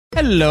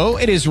Hello,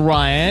 it is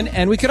Ryan,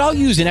 and we could all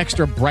use an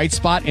extra bright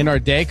spot in our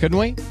day, couldn't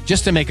we?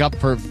 Just to make up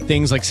for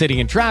things like sitting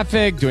in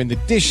traffic, doing the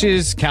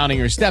dishes, counting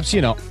your steps,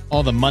 you know,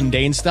 all the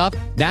mundane stuff.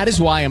 That is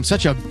why I'm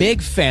such a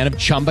big fan of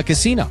Chumba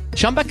Casino.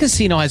 Chumba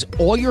Casino has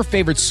all your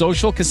favorite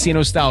social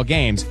casino-style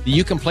games that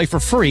you can play for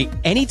free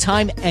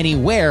anytime,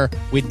 anywhere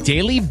with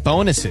daily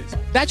bonuses.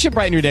 That should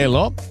brighten your day a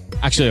little.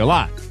 Actually, a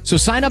lot. So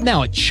sign up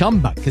now at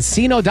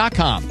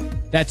ChumbaCasino.com.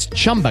 That's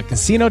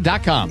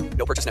ChumbaCasino.com.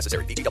 No purchase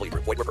necessary. VGW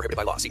Group. Void where prohibited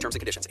by law. See terms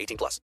and conditions.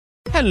 18+.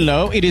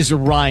 Hello, it is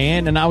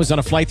Ryan, and I was on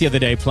a flight the other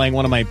day playing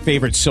one of my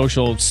favorite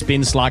social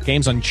spin slot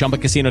games on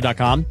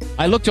ChumbaCasino.com.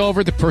 I looked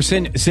over at the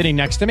person sitting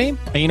next to me,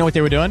 and you know what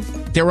they were doing?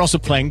 They were also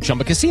playing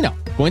Chumba Casino.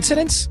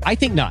 Coincidence? I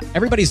think not.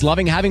 Everybody's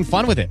loving having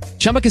fun with it.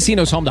 Chumba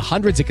Casino is home to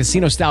hundreds of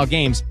casino-style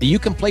games that you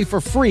can play for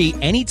free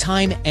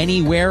anytime,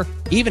 anywhere,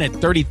 even at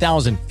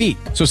 30,000 feet.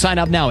 So sign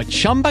up now at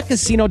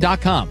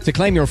ChumbaCasino.com to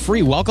claim your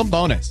free welcome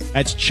bonus.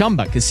 That's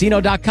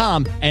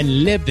ChumbaCasino.com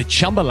and live the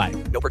Chumba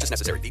life. No purchase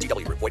necessary.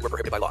 VGW Group. Void where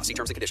prohibited by law. See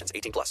terms and conditions.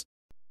 18+.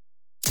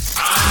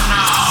 And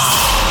now,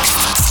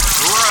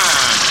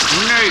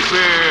 Greg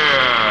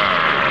Napier.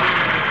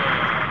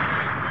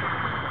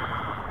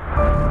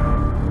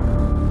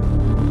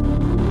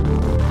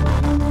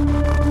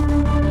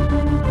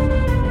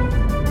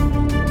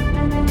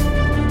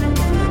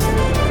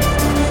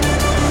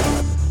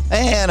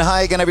 And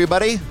hi again,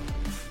 everybody.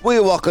 We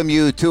welcome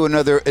you to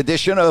another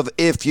edition of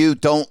If You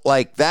Don't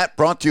Like That,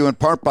 brought to you in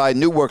part by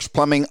New Works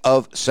Plumbing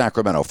of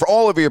Sacramento. For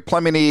all of your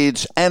plumbing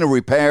needs and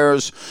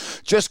repairs,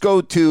 just go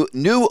to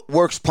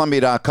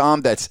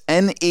newworksplumbing.com. That's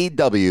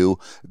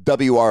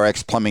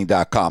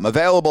NEWWRXplumbing.com.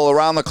 Available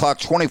around the clock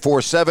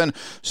 24/7,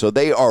 so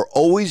they are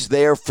always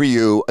there for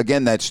you.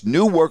 Again, that's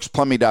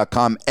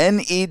newworksplumbing.com,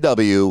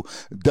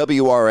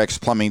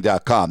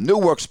 NEWWRXplumbing.com. New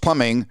Works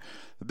Plumbing,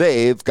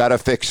 they've got a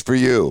fix for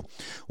you.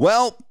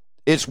 Well,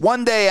 it's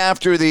one day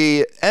after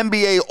the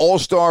NBA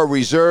All-Star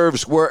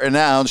reserves were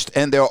announced,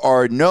 and there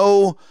are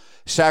no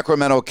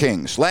Sacramento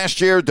Kings.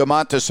 Last year,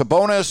 Domantas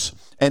Sabonis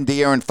and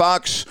De'Aaron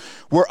Fox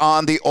were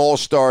on the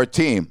All-Star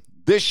team.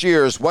 This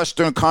year's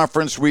Western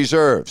Conference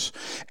reserves: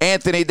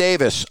 Anthony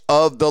Davis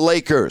of the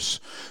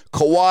Lakers,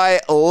 Kawhi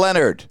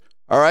Leonard,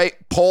 all right,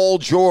 Paul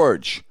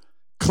George,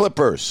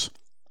 Clippers,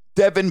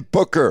 Devin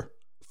Booker,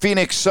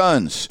 Phoenix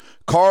Suns,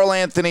 Karl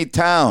Anthony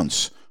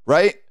Towns,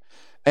 right?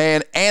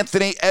 And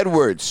Anthony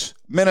Edwards,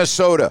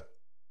 Minnesota.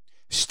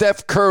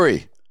 Steph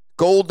Curry,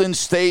 Golden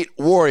State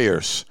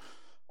Warriors.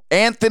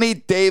 Anthony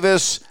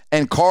Davis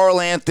and Karl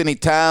Anthony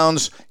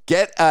Towns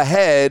get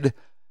ahead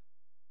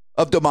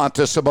of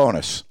Domantas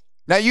Sabonis.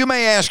 Now, you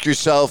may ask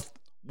yourself,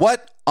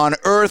 what on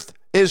earth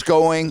is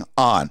going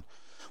on?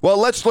 Well,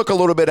 let's look a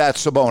little bit at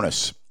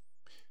Sabonis.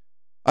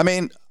 I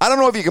mean, I don't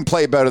know if he can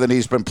play better than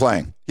he's been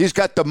playing. He's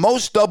got the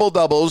most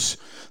double-doubles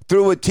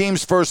through a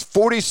team's first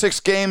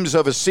 46 games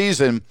of a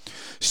season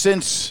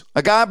since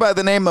a guy by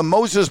the name of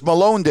Moses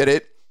Malone did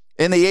it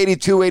in the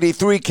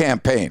 82-83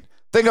 campaign.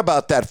 Think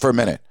about that for a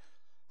minute.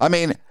 I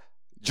mean,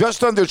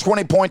 just under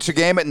 20 points a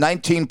game at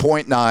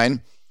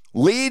 19.9,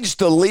 leads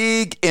the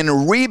league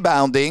in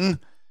rebounding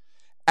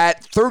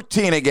at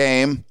 13 a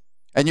game,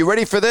 and you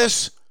ready for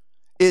this?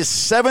 Is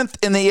seventh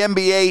in the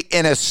NBA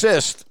in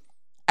assists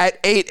at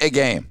 8 a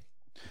game.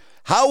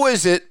 How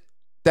is it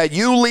that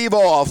you leave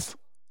off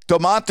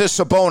Domantas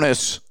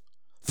Sabonis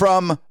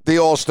from the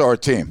All-Star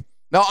team?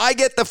 Now, I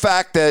get the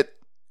fact that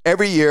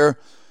every year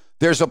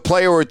there's a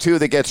player or two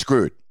that gets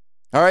screwed.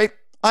 All right?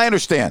 I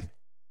understand.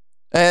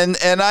 And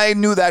I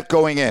knew that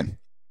going in.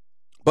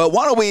 But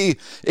why don't we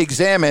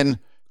examine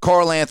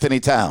Karl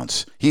Anthony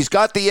Towns? He's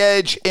got the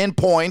edge in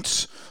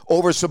points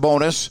over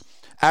Sabonis,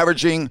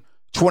 averaging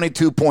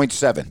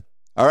 22.7.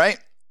 All right?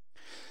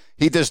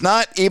 He does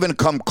not even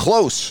come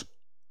close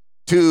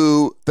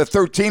to the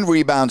 13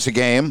 rebounds a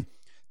game.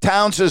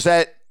 Towns is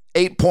at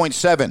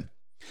 8.7.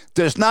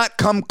 Does not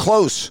come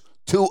close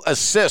to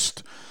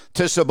assist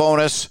to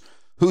Sabonis,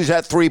 who's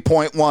at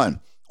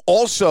 3.1.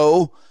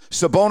 Also,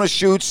 Sabonis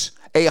shoots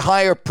a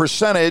higher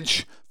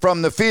percentage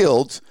from the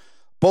field,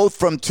 both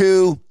from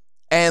 2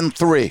 and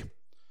 3.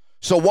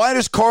 So why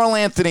does Karl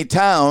Anthony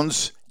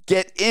Towns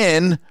get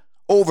in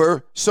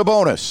over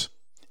Sabonis?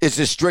 Is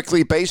this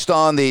strictly based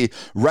on the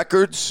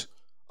records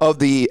of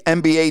the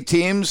NBA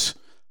teams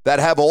that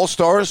have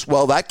all-stars?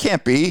 Well, that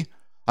can't be.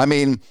 I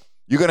mean,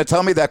 you're going to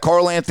tell me that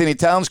Karl Anthony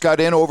Towns got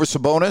in over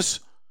Sabonis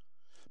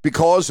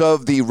because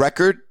of the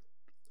record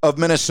of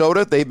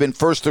Minnesota? They've been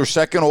first or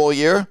second all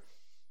year?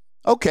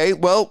 Okay,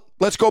 well,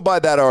 let's go by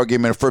that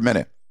argument for a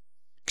minute.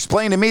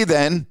 Explain to me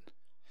then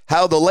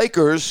how the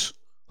Lakers,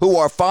 who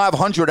are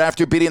 500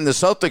 after beating the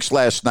Celtics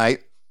last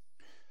night,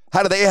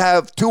 how do they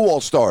have 2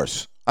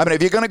 all-stars? I mean,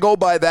 if you're going to go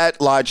by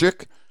that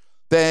logic,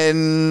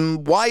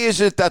 then why is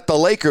it that the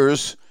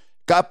Lakers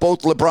got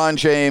both LeBron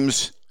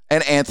James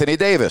and Anthony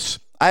Davis?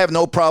 I have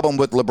no problem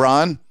with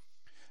LeBron.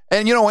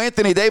 And, you know,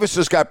 Anthony Davis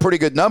has got pretty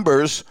good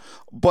numbers,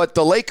 but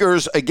the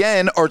Lakers,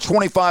 again, are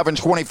 25 and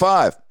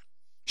 25.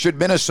 Should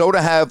Minnesota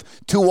have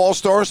 2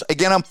 All-Stars?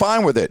 Again, I'm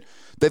fine with it.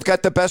 They've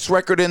got the best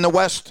record in the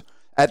West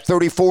at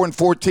 34 and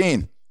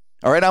 14.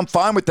 All right, I'm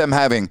fine with them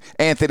having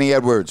Anthony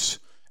Edwards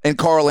and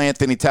Karl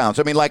Anthony Towns.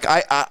 I mean, like,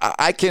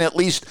 I can at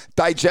least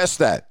digest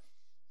that.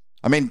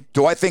 I mean,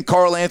 do I think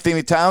Karl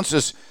Anthony Towns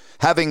is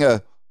having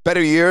a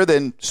better year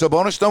than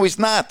Sabonis? No, he's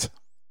not.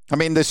 I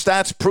mean, the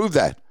stats prove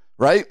that,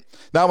 right?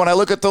 Now, when I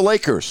look at the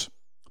Lakers,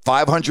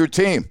 500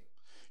 team,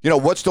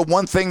 what's the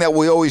one thing that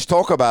we always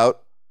talk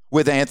about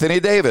with Anthony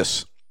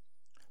Davis?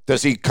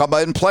 Does he come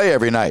out and play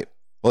every night?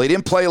 Well, he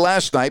didn't play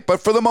last night, but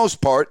for the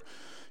most part,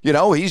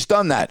 he's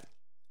done that.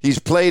 He's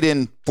played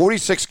in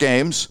 46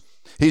 games.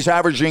 He's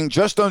averaging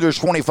just under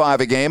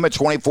 25 a game at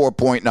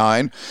 24.9,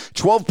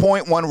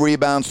 12.1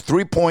 rebounds,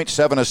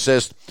 3.7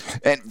 assists,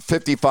 and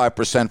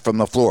 55% from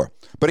the floor.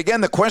 But again,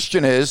 the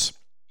question is,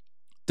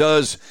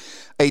 does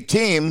a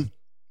team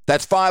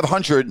that's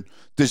 500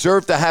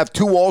 deserve to have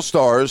two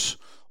All-Stars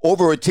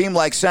over a team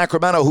like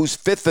Sacramento, who's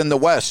fifth in the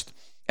West?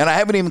 And I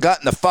haven't even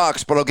gotten to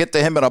Fox, but I'll get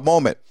to him in a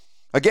moment.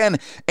 Again,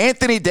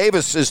 Anthony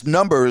Davis's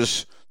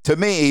numbers, to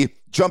me,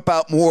 jump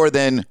out more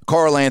than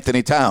Karl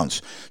Anthony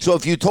Towns. So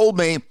if you told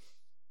me,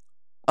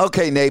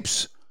 okay,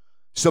 Napes,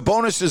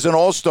 Sabonis is an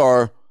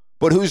all-star,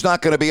 but who's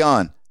not going to be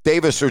on,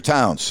 Davis or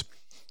Towns?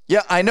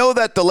 Yeah, I know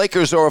that the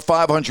Lakers are a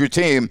 500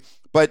 team,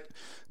 but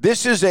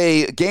this is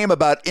a game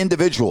about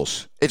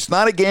individuals. It's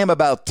not a game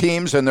about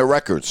teams and their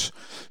records.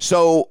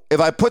 So if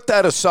I put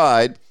that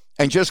aside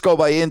and just go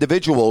by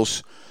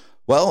individuals,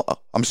 well,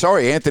 I'm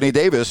sorry, Anthony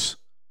Davis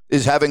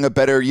is having a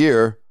better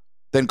year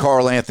than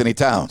Karl Anthony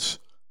Towns.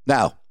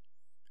 Now,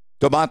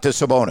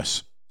 Domantas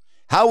Sabonis,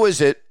 how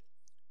is it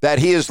that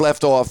he is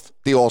left off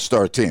the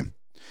All-Star team?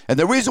 And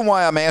the reason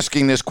why I'm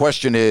asking this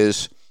question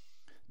is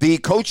the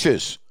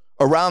coaches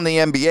around the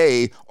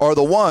NBA are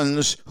the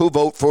ones who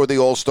vote for the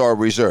All-Star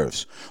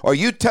reserves. Are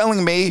you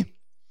telling me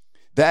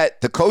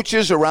that the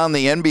coaches around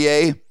the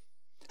NBA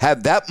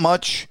have that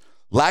much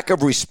lack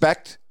of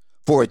respect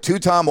for a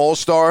two-time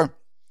All-Star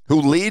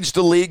who leads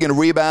the league in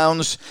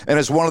rebounds and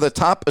is one of the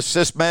top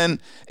assist men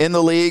in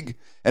the league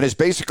and is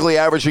basically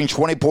averaging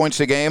 20 points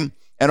a game?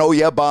 And oh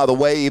yeah, by the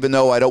way, even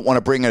though I don't want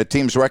to bring in a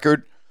team's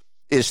record,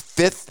 is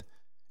fifth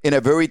in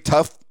a very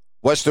tough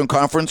Western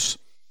Conference.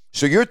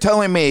 So you're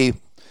telling me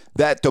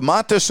that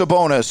Domantas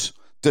Sabonis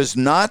does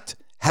not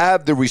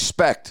have the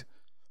respect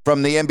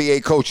from the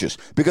NBA coaches?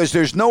 Because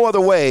there's no other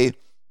way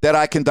that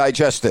I can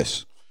digest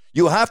this.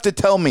 You have to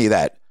tell me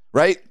that,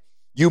 right?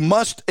 You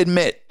must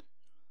admit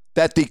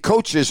that the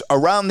coaches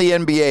around the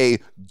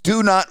NBA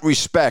do not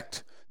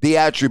respect the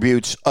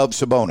attributes of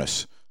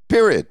Sabonis,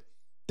 period.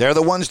 They're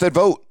the ones that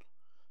vote.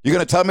 You're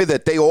going to tell me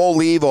that they all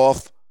leave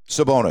off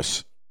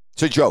Sabonis?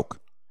 It's a joke.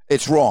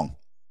 It's wrong.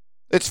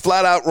 It's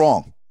flat out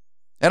wrong.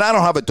 And I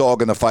don't have a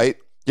dog in the fight.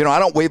 I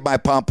don't wave my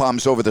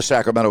pom-poms over the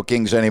Sacramento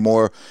Kings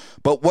anymore.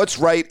 But what's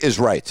right is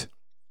right.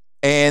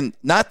 And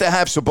not to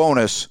have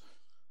Sabonis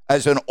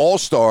as an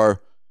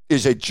all-star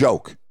is a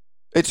joke.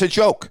 It's a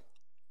joke.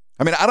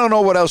 I mean, I don't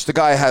know what else the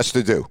guy has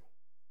to do.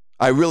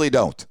 I really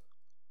don't.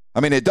 I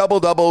mean, the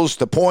double-doubles,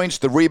 the points,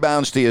 the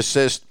rebounds, the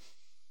assists.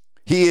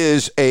 He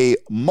is a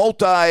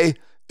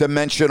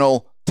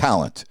multi-dimensional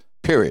talent,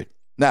 period.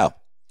 Now,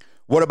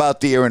 what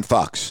about De'Aaron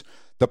Fox?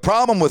 The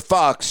problem with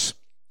Fox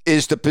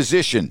is the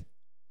position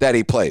that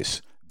he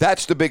plays.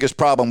 That's the biggest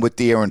problem with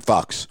De'Aaron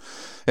Fox.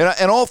 And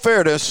in all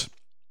fairness,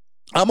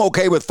 I'm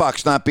okay with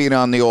Fox not being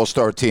on the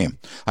All-Star team.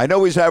 I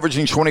know he's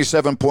averaging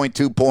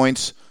 27.2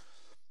 points,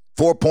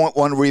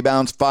 4.1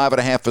 rebounds,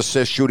 5.5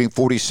 assists, shooting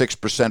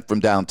 46%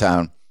 from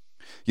downtown.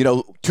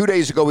 2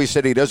 days ago he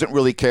said he doesn't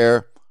really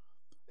care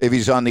if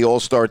he's on the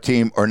All-Star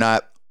team or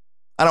not.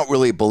 I don't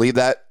really believe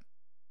that.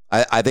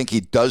 I think he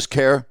does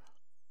care.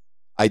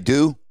 I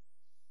do.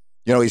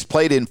 He's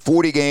played in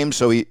 40 games,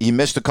 so he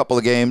missed a couple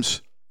of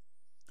games.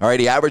 All right,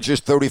 he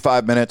averages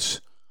 35 minutes.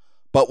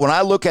 But when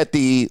I look at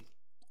the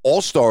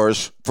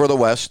All-Stars for the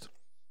West,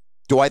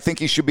 do I think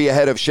he should be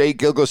ahead of Shai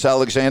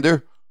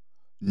Gilgeous-Alexander?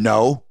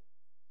 No.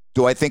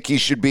 Do I think he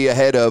should be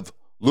ahead of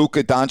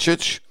Luka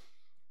Doncic?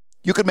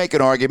 You could make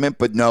an argument,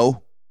 but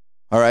no.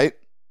 All right?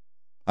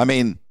 I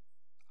mean,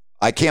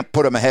 I can't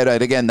put him ahead.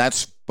 And again,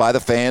 that's by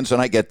the fans,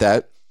 and I get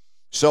that.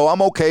 So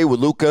I'm okay with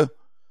Luka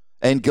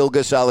and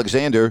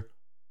Gilgeous-Alexander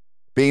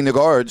being the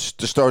guards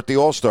to start the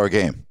All-Star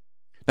game.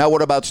 Now,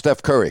 what about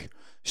Steph Curry?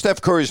 Steph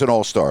Curry's an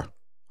All-Star.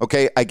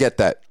 Okay, I get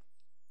that.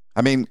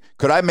 I mean,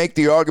 could I make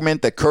the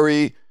argument that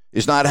Curry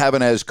is not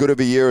having as good of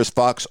a year as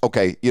Fox?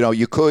 Okay,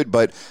 you could,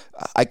 but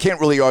I can't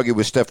really argue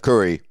with Steph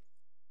Curry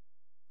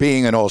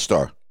being an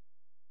All-Star.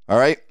 All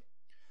right?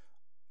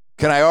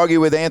 Can I argue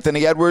with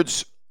Anthony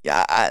Edwards?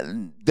 Yeah,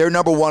 they're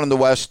number one in the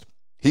West.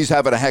 He's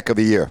having a heck of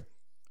a year.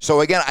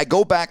 So, again, I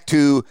go back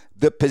to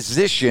the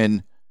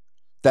position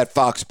that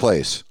Fox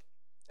plays.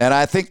 And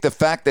I think the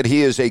fact that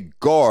he is a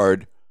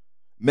guard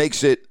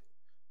makes it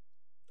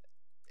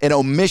an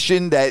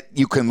omission that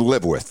you can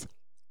live with.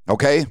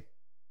 Okay?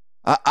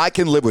 I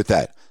can live with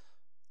that.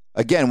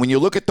 Again, when you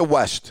look at the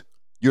West,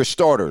 your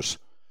starters,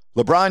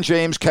 LeBron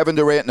James, Kevin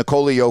Durant,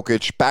 Nikola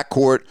Jokic,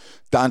 backcourt,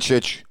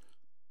 Doncic,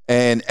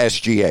 and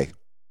SGA.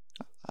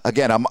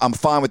 Again, I'm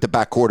fine with the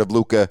backcourt of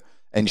Luka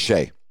and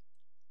Shai.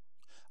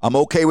 I'm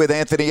okay with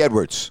Anthony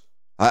Edwards.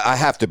 I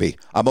have to be.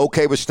 I'm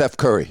okay with Steph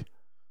Curry.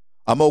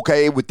 I'm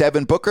okay with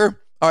Devin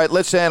Booker. All right,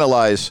 let's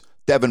analyze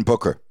Devin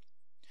Booker.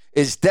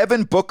 Is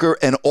Devin Booker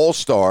an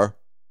all-star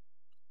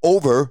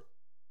over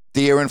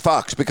De'Aaron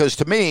Fox? Because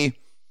to me,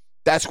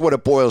 that's what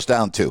it boils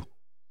down to.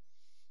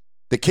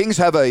 The Kings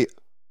have a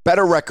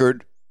better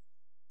record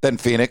than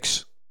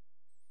Phoenix.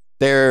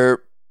 They're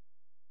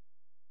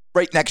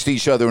right next to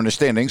each other in the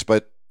standings,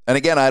 and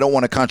again, I don't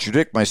want to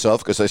contradict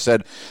myself because I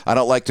said I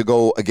don't like to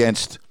go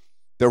against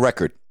the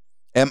record.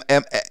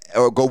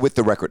 Or go with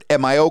the record.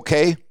 Am I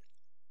okay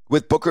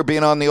with Booker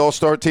being on the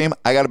All-Star team?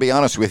 I got to be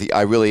honest with you,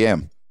 I really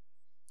am.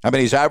 I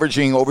mean, he's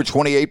averaging over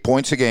 28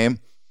 points a game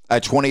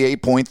at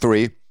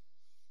 28.3.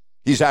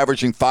 He's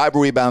averaging 5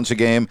 rebounds a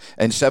game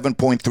and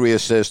 7.3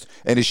 assists,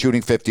 and he's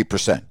shooting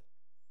 50%.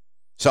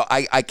 So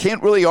I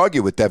can't really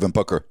argue with Devin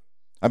Booker.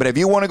 I mean, if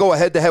you want to go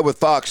head-to-head with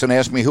Fox and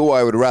ask me who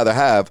I would rather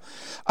have,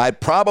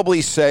 I'd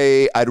probably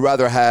say I'd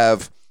rather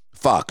have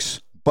Fox.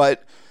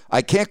 But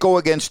I can't go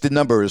against the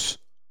numbers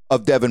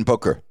of Devin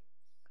Booker.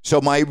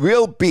 So my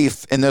real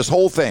beef in this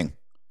whole thing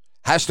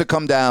has to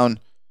come down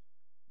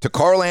to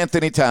Karl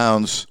Anthony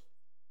Towns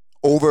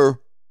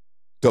over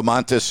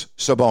Domantas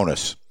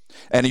Sabonis.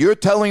 And you're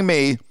telling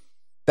me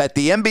that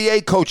the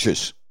NBA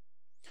coaches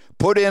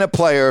put in a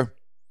player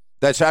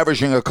that's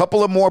averaging a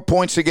couple of more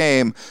points a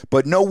game,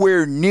 but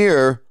nowhere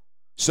near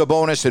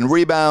Sabonis in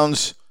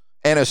rebounds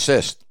and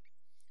assists.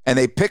 And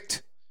they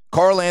picked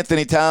Karl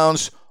Anthony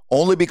Towns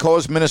only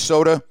because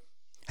Minnesota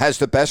has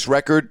the best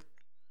record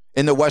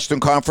in the Western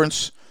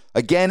Conference.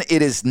 Again,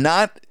 it is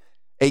not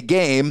a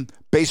game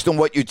based on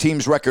what your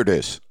team's record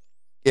is.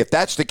 If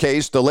that's the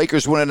case, the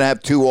Lakers wouldn't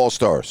have 2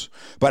 All-Stars.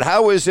 But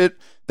how is it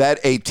that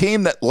a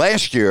team that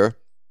last year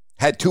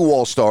had 2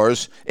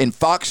 All-Stars in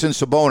Fox and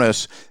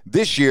Sabonis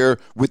this year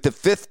with the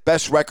 5th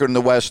best record in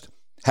the West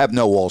have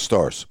no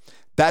All-Stars?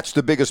 That's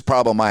the biggest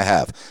problem I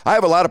have. I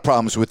have a lot of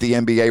problems with the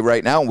NBA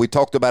right now, and we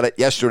talked about it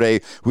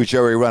yesterday with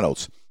Jerry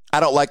Reynolds. I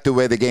don't like the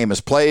way the game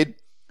is played.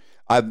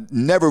 I've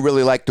never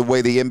really liked the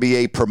way the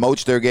NBA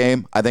promotes their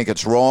game. I think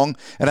it's wrong,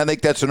 and I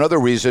think that's another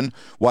reason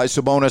why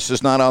Sabonis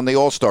is not on the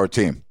All-Star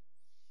team,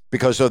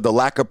 because of the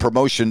lack of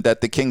promotion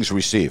that the Kings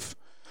receive.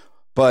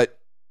 But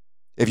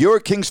if you're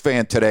a Kings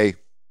fan today,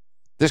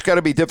 this got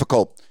to be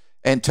difficult.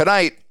 And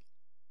tonight,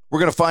 we're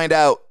going to find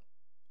out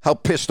how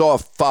pissed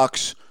off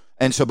Fox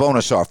and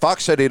Sabonis are.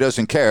 Fox said he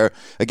doesn't care.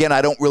 Again,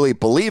 I don't really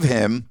believe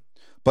him,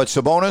 but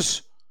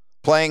Sabonis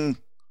playing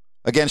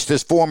against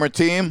his former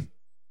team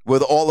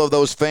with all of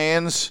those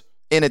fans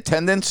in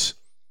attendance,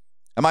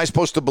 am I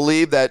supposed to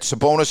believe that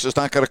Sabonis is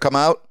not going to come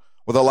out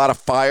with a lot of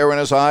fire in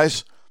his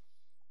eyes?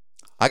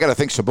 I got to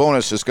think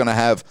Sabonis is going to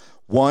have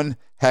one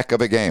heck of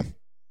a game.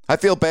 I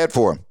feel bad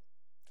for him.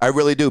 I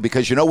really do,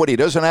 because you know what? He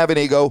doesn't have an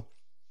ego.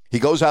 He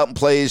goes out and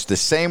plays the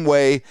same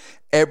way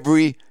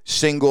every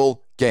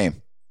single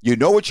game. You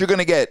know what you're going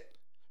to get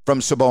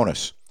from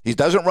Sabonis. He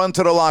doesn't run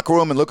to the locker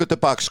room and look at the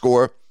box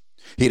score.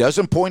 He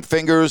doesn't point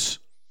fingers.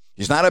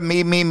 He's not a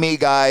me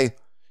guy.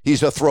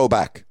 He's a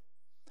throwback.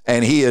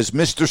 And he is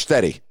Mr.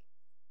 Steady,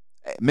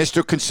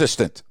 Mr.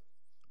 Consistent.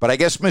 But I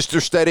guess Mr.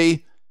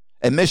 Steady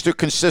and Mr.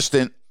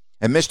 Consistent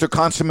and Mr.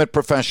 Consummate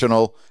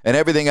Professional and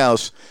everything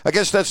else, I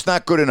guess that's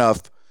not good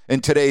enough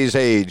in today's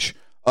age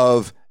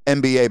of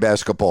NBA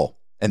basketball.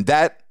 And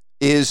that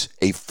is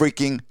a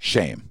freaking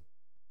shame.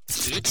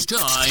 It's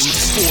time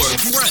for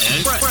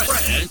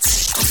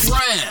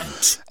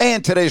Rant.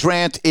 And today's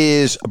rant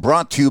is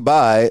brought to you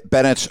by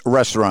Bennett's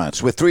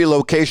Restaurants. With 3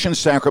 locations,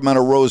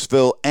 Sacramento,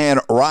 Roseville, and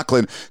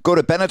Rockland. Go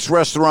to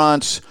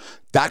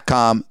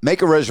Bennett'sRestaurants.com,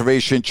 make a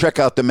reservation, check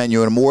out the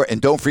menu and more. And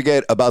don't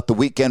forget about the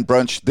weekend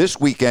brunch this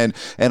weekend.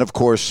 And, of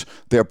course,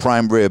 their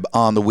prime rib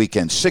on the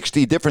weekend.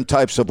 60 different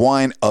types of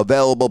wine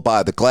available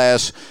by the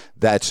glass.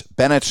 That's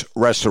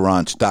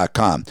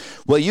Bennett'sRestaurants.com.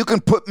 Well, you can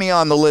put me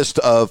on the list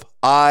of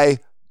I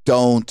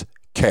don't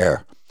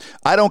care.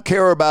 I don't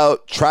care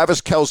about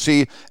Travis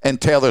Kelce and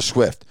Taylor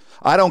Swift.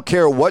 I don't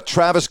care what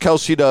Travis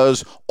Kelce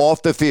does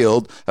off the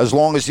field as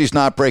long as he's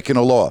not breaking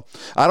a law.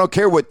 I don't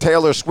care what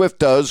Taylor Swift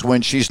does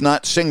when she's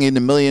not singing to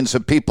millions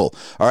of people,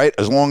 all right?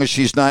 As long as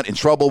she's not in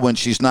trouble when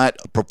she's not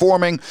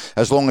performing,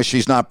 as long as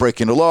she's not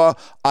breaking the law,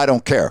 I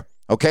don't care.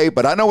 Okay,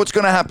 but I know what's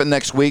going to happen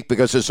next week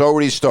because it's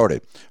already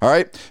started. All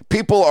right,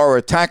 people are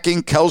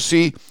attacking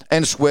Kelce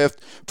and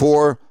Swift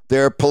for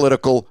their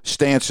political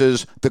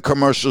stances, the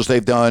commercials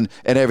they've done,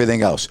 and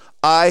everything else.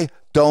 I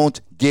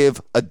don't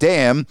give a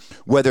damn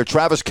whether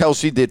Travis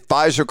Kelce did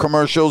Pfizer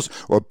commercials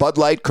or Bud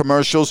Light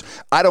commercials.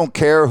 I don't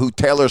care who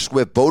Taylor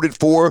Swift voted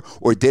for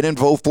or didn't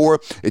vote for.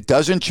 It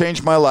doesn't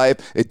change my life.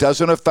 It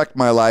doesn't affect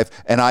my life,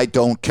 and I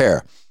don't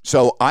care.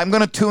 So I'm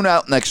going to tune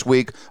out next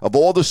week of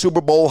all the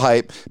Super Bowl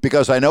hype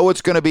because I know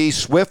it's going to be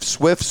Swift.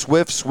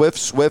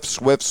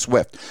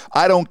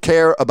 I don't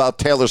care about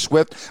Taylor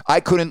Swift. I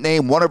couldn't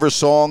name one of her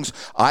songs.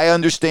 I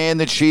understand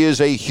that she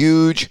is a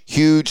huge,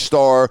 huge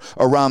star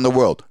around the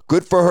world.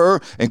 Good for her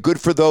and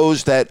good for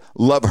those that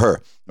love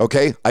her.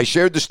 Okay, I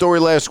shared the story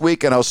last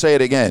week, and I'll say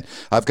it again.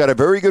 I've got a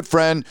very good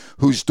friend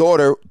whose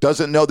daughter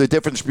doesn't know the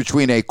difference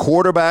between a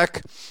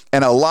quarterback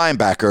and a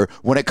linebacker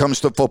when it comes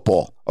to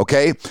football,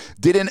 okay?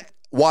 Didn't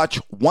watch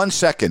 1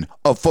 second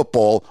of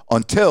football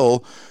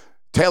until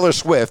Taylor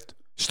Swift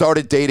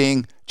started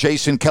dating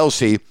Jason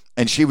Kelce,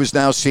 and she was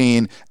now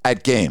seen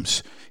at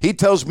games. He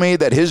tells me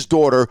that his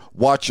daughter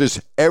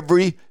watches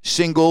every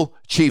single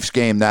Chiefs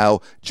game now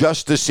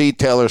just to see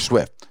Taylor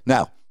Swift.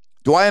 Now,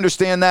 do I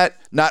understand that?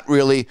 Not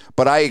really,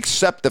 but I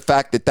accept the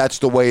fact that that's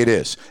the way it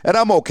is. And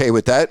I'm okay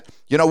with that.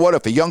 You know what?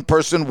 If a young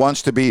person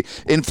wants to be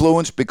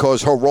influenced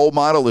because her role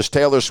model is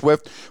Taylor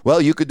Swift, well,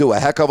 you could do a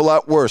heck of a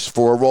lot worse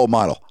for a role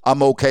model.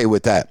 I'm okay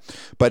with that.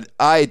 But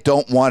I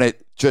don't want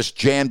it just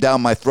jammed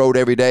down my throat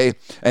every day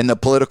and the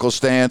political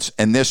stance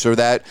and this or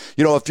that.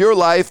 You know, if your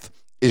life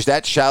is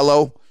that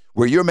shallow,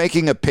 where you're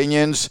making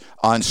opinions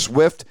on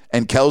Swift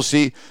and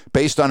Kelce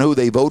based on who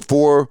they vote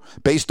for,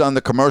 based on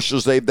the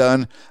commercials they've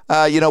done,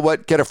 you know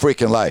what? Get a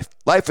freaking life.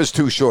 Life is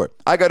too short.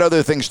 I got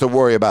other things to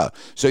worry about.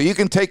 So you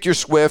can take your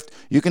Swift,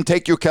 you can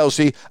take your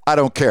Kelce. I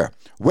don't care.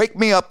 Wake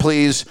me up,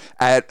 please,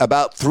 at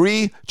about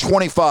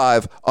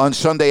 3:25 on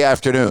Sunday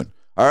afternoon.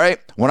 All right?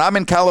 When I'm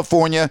in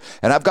California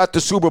and I've got the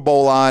Super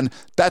Bowl on,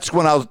 that's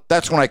when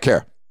I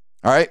care.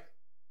 All right?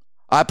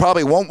 I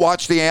probably won't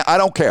watch I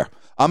don't care.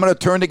 I'm going to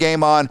turn the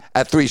game on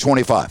at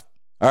 3:25,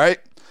 all right?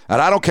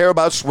 And I don't care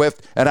about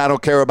Swift, and I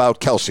don't care about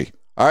Kelce,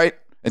 all right,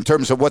 in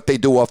terms of what they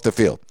do off the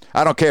field.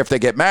 I don't care if they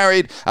get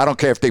married. I don't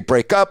care if they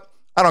break up.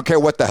 I don't care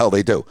what the hell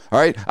they do, all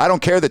right? I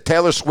don't care that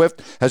Taylor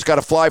Swift has got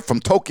to fly from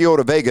Tokyo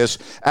to Vegas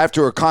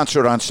after her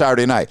concert on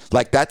Saturday night.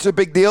 Like, that's a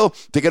big deal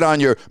to get on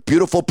your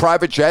beautiful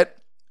private jet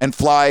and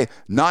fly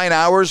 9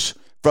 hours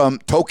from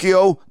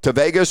Tokyo to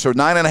Vegas, or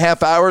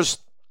 9.5 hours.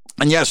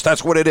 And yes,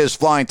 that's what it is,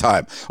 flying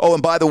time. Oh,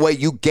 and by the way,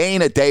 you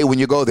gain a day when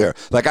you go there.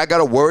 Like, I got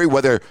to worry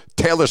whether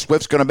Taylor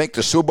Swift's going to make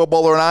the Super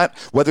Bowl or not,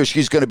 whether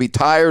she's going to be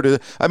tired.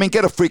 I mean,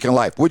 get a freaking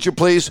life, would you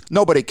please?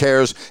 Nobody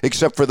cares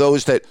except for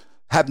those that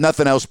have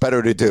nothing else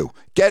better to do.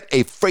 Get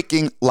a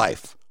freaking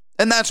life.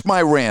 And that's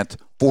my rant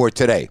for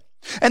today.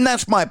 And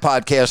that's my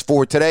podcast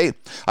for today.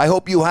 I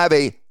hope you have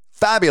a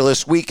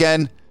fabulous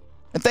weekend.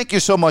 And thank you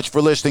so much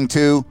for listening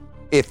to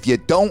If You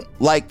Don't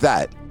Like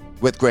That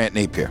with Grant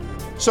Napier.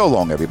 So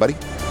long, everybody.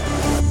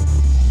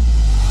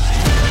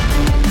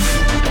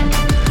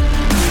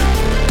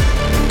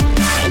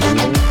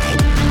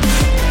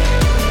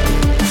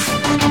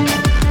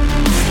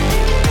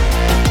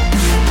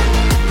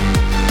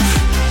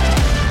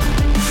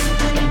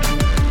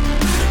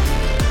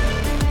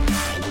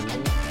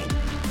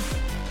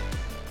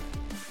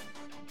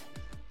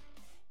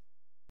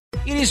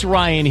 It is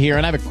Ryan here,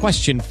 and I have a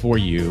question for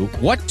you.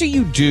 What do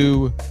you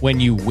do when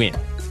you win?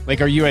 Like,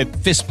 are you a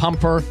fist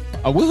pumper,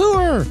 a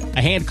woohooer,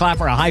 a hand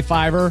clapper, a high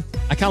fiver?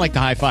 I kind of like the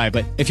high five,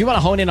 but if you want to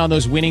hone in on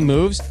those winning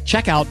moves,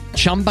 check out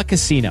Chumba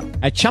Casino.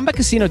 At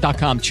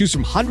ChumbaCasino.com, choose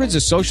from hundreds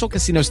of social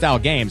casino-style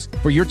games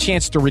for your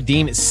chance to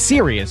redeem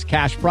serious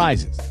cash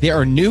prizes. There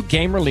are new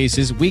game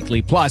releases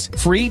weekly, plus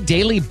free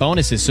daily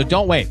bonuses. So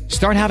don't wait.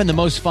 Start having the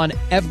most fun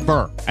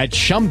ever at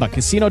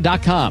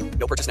ChumbaCasino.com.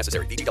 No purchase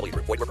necessary. VGW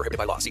Group. Void where prohibited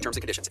by law. See terms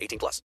and conditions.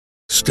 18+.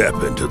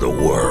 Step into the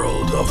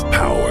world of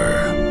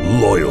power,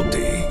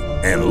 loyalty,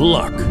 and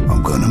luck.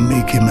 I'm gonna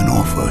make him an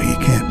offer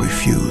he can't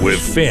refuse. With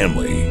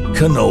family,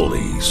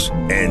 cannolis,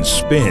 and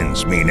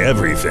spins mean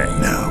everything.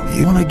 Now,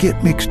 you wanna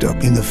get mixed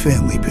up in the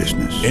family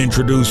business.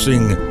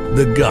 Introducing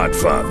The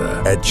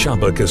Godfather at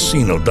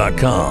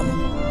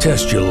ChumbaCasino.com.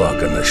 Test your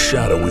luck in the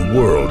shadowy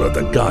world of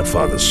The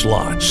Godfather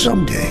slot.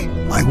 Someday,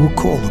 I will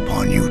call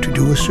upon you to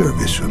do a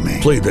service for me.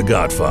 Play The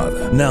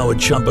Godfather now at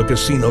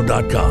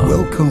ChumbaCasino.com.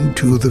 Welcome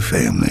to the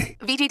family.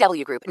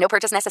 VGW Group. No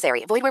purchase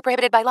necessary. Void where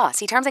prohibited by law.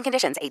 See terms and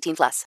conditions. 18+.